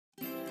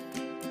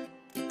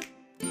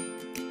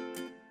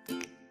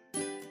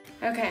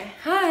Okay,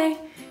 hi,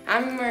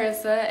 I'm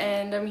Marissa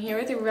and I'm here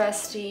with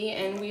Rusty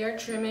and we are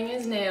trimming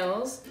his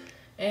nails.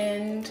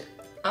 And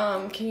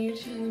can you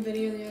turn the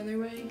video the other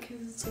way?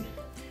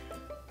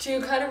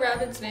 To cut a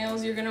rabbit's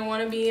nails, you're gonna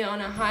wanna be on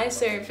a high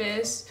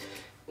surface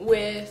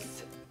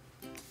with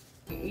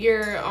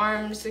your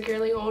arms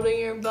securely holding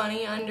your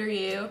bunny under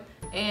you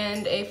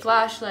and a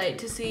flashlight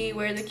to see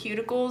where the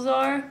cuticles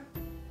are.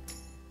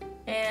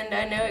 And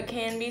I know it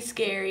can be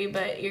scary,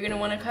 but you're gonna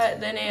wanna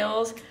cut the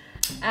nails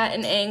at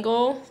an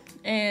angle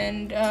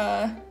and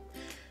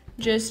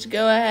just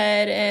go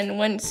ahead, and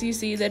once you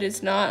see that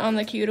it's not on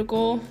the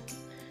cuticle,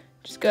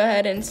 just go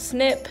ahead and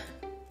snip.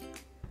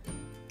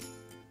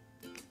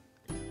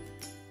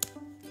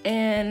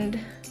 And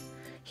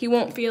he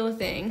won't feel a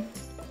thing.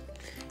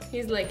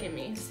 He's licking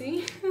me,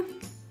 see?